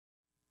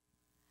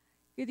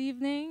Good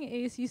evening,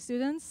 ASU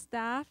students,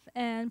 staff,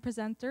 and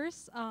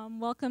presenters.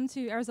 Welcome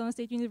to Arizona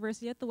State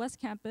University at the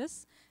West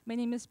Campus. My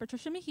name is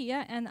Patricia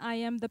Mejia, and I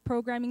am the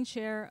Programming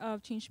Chair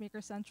of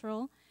Changemaker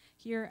Central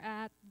here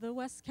at the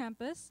West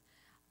Campus.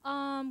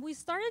 We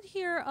started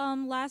here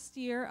last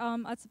year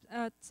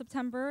at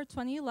September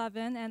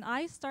 2011, and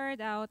I started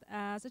out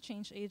as a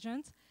change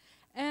agent.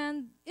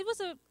 And it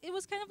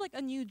was kind of like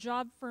a new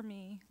job for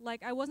me.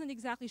 Like I wasn't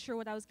exactly sure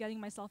what I was getting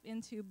myself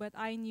into, but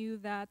I knew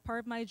that part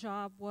of my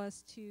job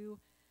was to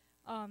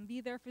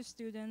be there for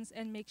students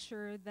and make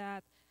sure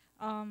that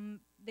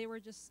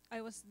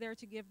I was there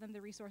to give them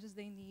the resources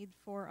they need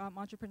for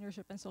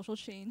entrepreneurship and social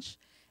change.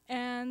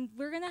 And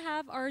we're gonna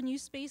have our new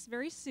space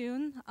very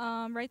soon,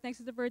 right next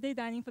to the Birthday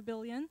Dining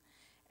Pavilion.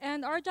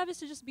 And our job is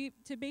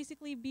to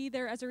basically be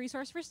there as a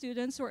resource for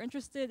students who are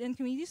interested in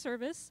community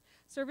service,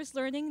 service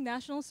learning,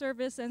 national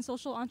service, and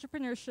social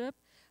entrepreneurship.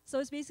 So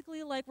it's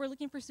basically like we're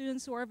looking for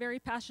students who are very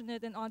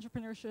passionate in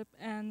entrepreneurship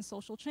and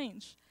social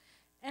change.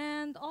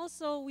 And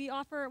also, we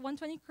offer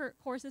 120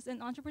 courses in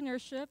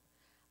entrepreneurship.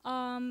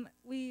 And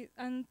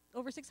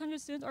over 600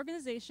 student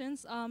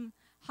organizations,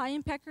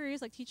 high-impact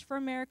careers like Teach for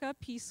America,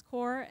 Peace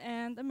Corps,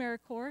 and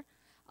AmeriCorps.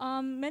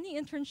 Many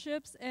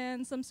internships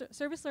and some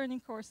service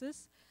learning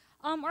courses.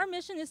 Our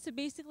mission is to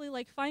basically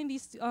like find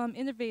these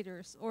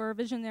innovators or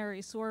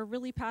visionaries who are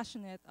really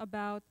passionate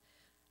about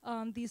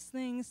these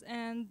things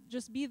and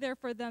just be there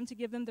for them to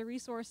give them the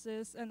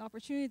resources and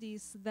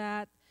opportunities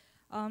that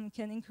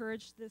can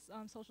encourage this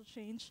social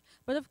change.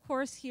 But of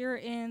course, here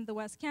in the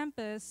West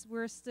Campus,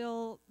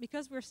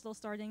 because we're still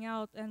starting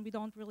out and we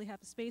don't really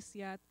have a space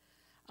yet,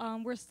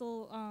 we're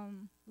still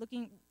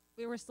looking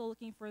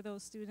for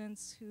those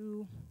students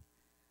who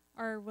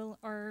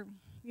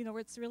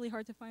it's really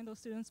hard to find those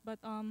students, but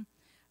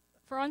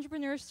for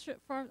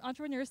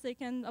entrepreneurs, they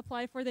can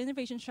apply for the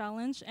Innovation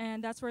Challenge,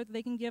 and that's where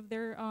they can give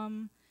their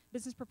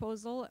business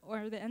proposal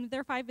or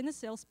their 5-minute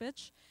sales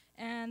pitch,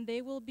 and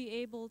they will be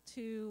able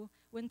to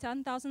win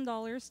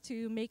 $10,000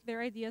 to make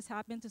their ideas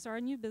happen to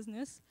start a new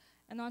business,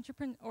 an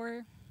entrepreneur,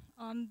 or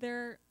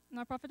their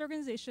nonprofit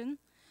organization,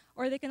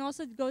 or they can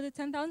also go to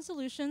 10,000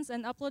 Solutions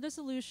and upload a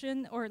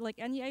solution or like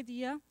any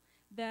idea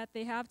that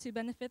they have to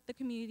benefit the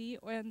community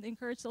and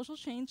encourage social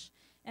change,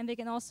 and they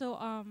can also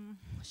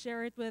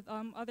share it with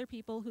other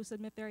people who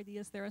submit their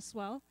ideas there as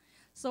well.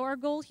 So our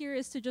goal here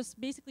is to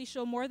just basically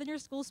show more than your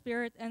school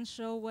spirit and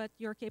show what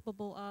you're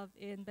capable of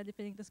in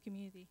benefiting this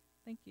community.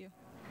 Thank you.